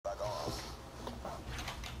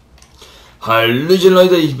Hallöchen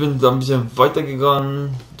Leute, ich bin da ein bisschen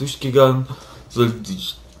weitergegangen, durchgegangen, sollte die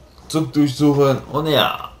Zug durchsuchen und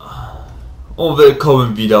ja. Und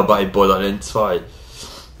willkommen wieder bei Borderlands 2.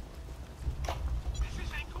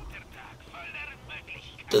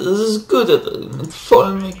 Das ist gut, mit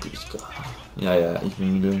vollen Möglichkeiten. Ja, ich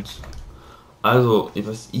bin müde. Also,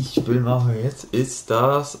 was ich will machen jetzt, ist,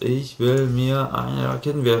 dass ich will mir einen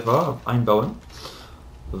Raketenwerfer einbauen,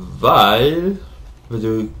 weil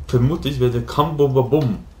vermutlich wird der Kampfbomber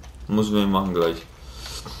bumm. Müssen wir machen gleich.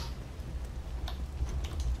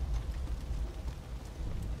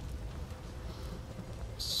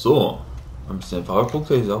 So, ein bisschen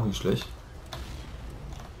Powerpunkte ist auch nicht schlecht.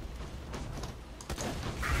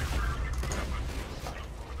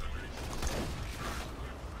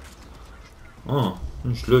 Oh,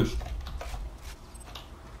 nicht schlecht.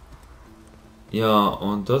 Ja,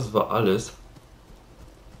 und das war alles.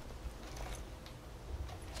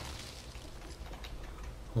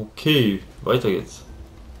 Okay, weiter geht's.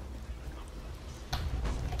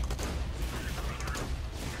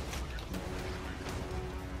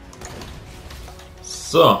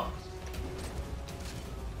 So.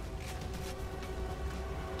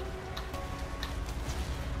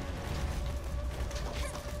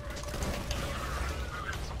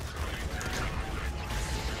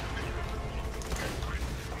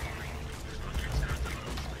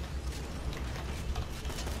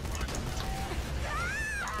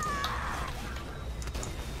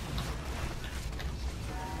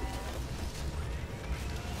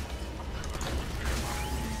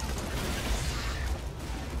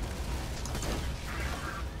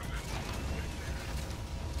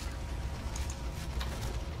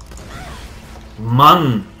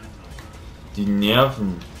 Mann! Die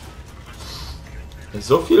Nerven.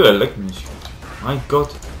 So viel leckt mich. Mein Gott.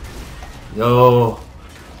 Jo.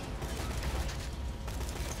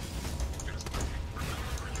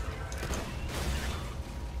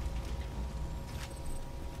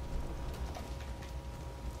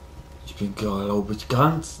 Ich bin, glaube ich,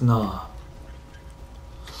 ganz nah.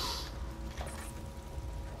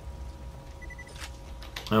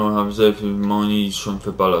 Ja, und habe sehr viel Money schon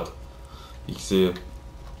verballert. Ich sehe.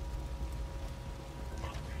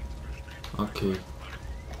 Okay.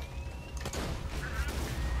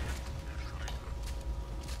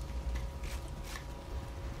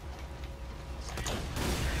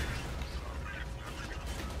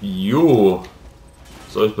 Jo.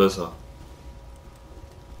 So ist besser.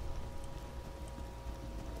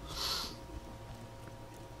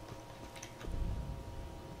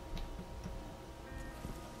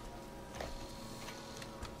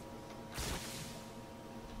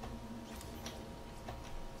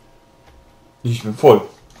 Ich bin voll.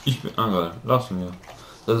 Ich bin angeil. Lassen wir.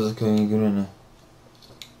 Das ist keine Grüne.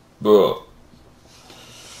 Boah.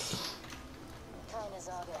 Keine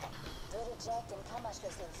Sorge. Würde Jack den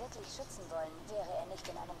Kammerschlüssel wirklich schützen wollen, wäre er nicht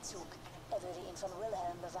in einem Zug. Er würde ihn von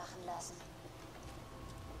Wilhelm bewachen lassen.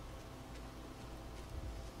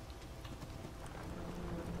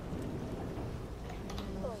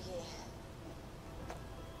 Oh je.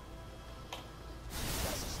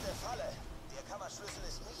 Das ist eine Falle. Der Kammerschlüssel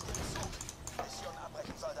ist nicht im Zug. Mission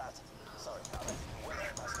abbrechen, Soldat. Sorry, aber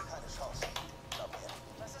Wilhelm hast du keine Chance. Glaub mir.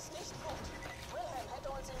 Das ist nicht gut. Wilhelm hätte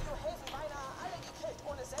uns in New Haven beinahe alle gekillt,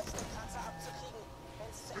 ohne selbst den Kratzer abzukriegen.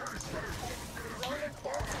 Wenn's zuerst Roland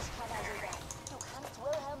Burns, Kammerjäger. Du kannst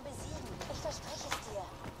Wilhelm besiegen. Ich verspreche es dir.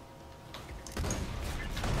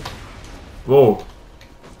 Wow.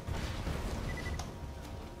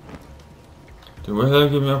 Der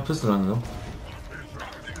Wilhelm geht mir auch ein bisschen langsam.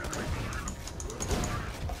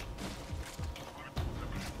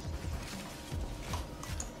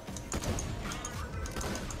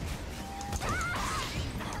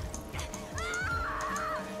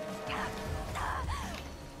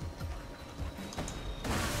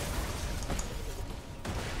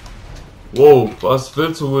 Wow, was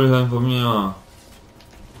willst du Wilhelm von mir?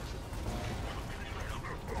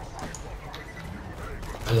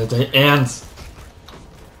 Alter, dein Ernst?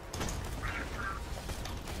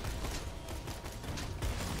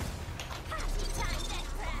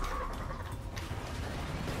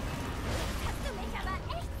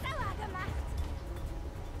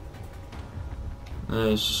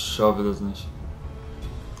 Nee, ich schaffe das nicht.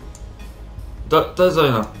 Da ist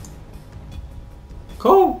einer.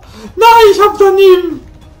 Komm! Nein, ich hab daneben!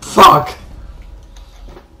 Fuck!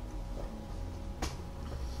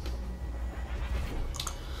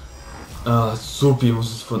 Supi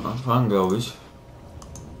muss es von Anfang an, glaube ich.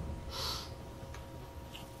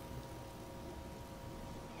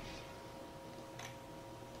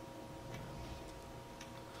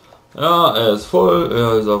 Ja, er ist voll,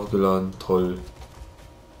 er ist aufgeladen. Toll.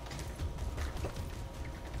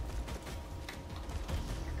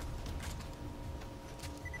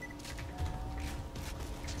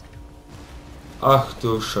 Ach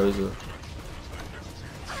du Scheiße.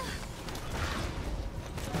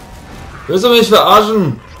 Willst du mich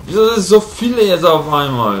verarschen? Wieso sind so viele jetzt auf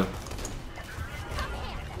einmal?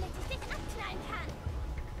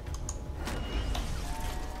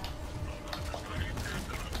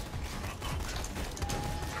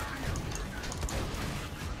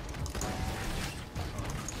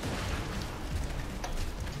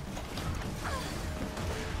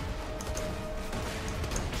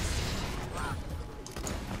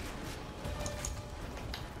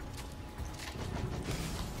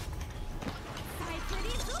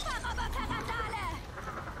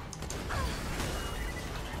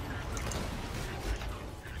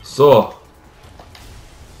 So.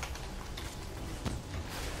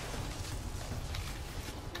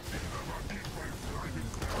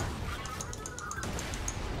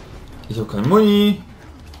 Ich hab kein Muni.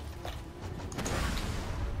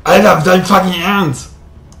 Alter, dein fucking Ernst?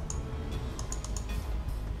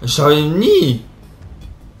 Ich schau ihn nie.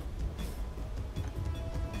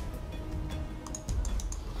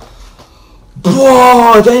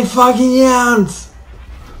 Boah, dein fucking Ernst?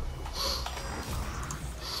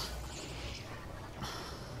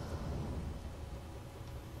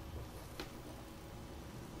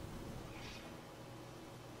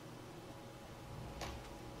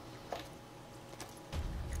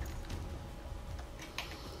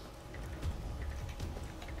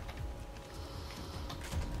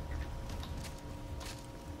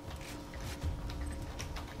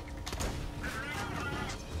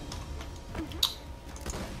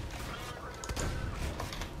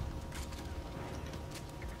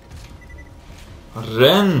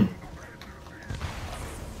 Renn!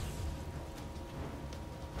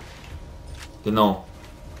 Genau.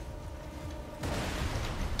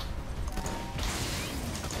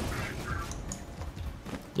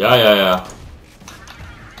 Ja. Ja.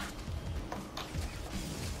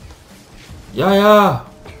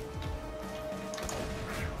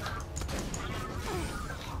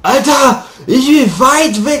 Alter! Ich bin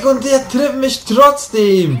weit weg und der trifft mich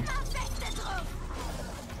trotzdem!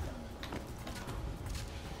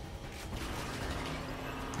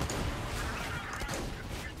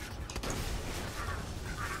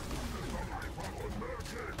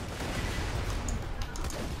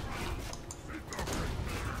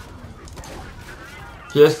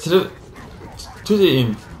 Jetzt tut er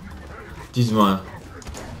ihm. Diesmal.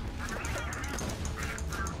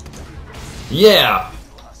 Yeah! Du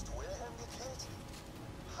hast Wilhelm gekillt?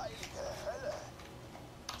 Heilige Hölle!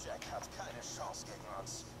 Jack hat keine Chance gegen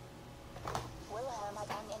uns. Wilhelm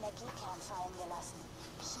hat einen Energiekern fallen gelassen.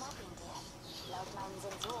 Schnapp ihn dir. Laut meinen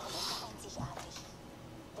Sensoren ist er einzigartig.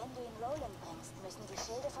 Wenn du ihn Roland bringst, müssen die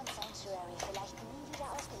Schilde von Sanctuary vielleicht nie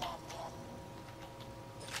wieder aufgeladen werden.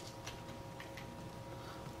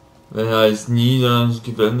 Wenn er ist nie, dann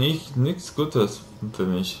gibt er nichts Gutes für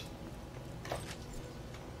mich.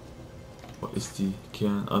 Wo ist die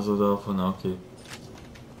Kern? Also davon, okay.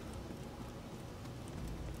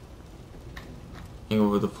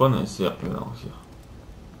 Irgendwo davon ist, ja, genau hier.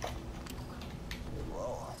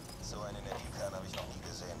 Wow, so einen Energiekern habe ich noch nie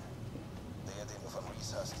gesehen. Der, den du von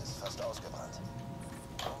Reese hast, ist fast ausgebrannt.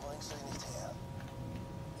 Warum bringst du ihn nicht her?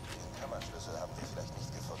 Den Kammerschlüssel haben wir vielleicht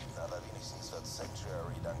nicht gefunden, aber wenigstens wird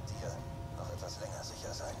Sanctuary dank dir noch etwas länger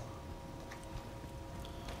sicher sein.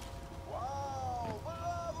 Wow,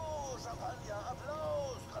 bravo, Champagner,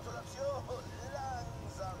 Applaus, Gratulation,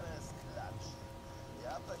 langsames Klatschen. Ihr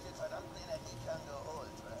habt euch den verdammten Energiekern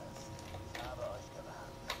geholt, was? Ich habe euch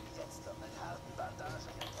gewarnt. Jetzt wird mit harten Bandagen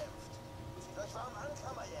gekämpft. Zieht euch warm an,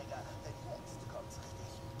 Kammerjäger, denn jetzt kommt's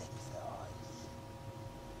richtig dick für euch.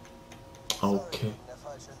 Okay. Sorry, eine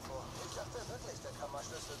falsche Info. Ich dachte wirklich, der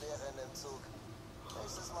Kammerschlüssel wäre in dem Zug.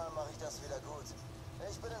 Nächstes Mal mache ich das wieder gut.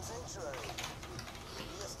 Ich bin in Sanctuary. Wir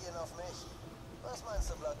gehen auf mich. Was meinst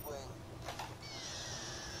du, Blackwing?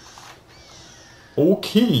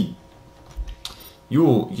 Okay.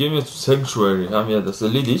 Jo, gehen wir zu Sanctuary. Haben wir das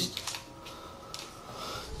erledigt.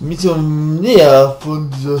 Mit so näher von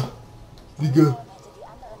dieser Liga. Wilhelm hätte die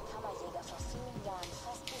anderen Kammerjäger vor vielen Jahren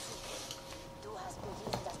fast besiegt. Du hast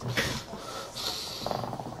bewiesen, dass du nicht gut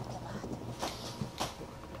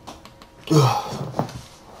gemacht.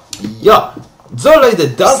 Ja, so Leute,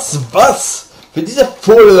 das war's für diese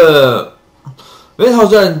Folge. Wenn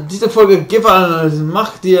euch diese Folge gefallen hat,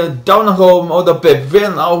 macht ihr Daumen nach oben oder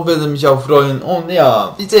bewerten auch, würde mich auch freuen. Und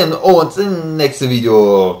ja, wir sehen uns im nächsten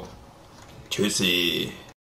Video. Tschüssi.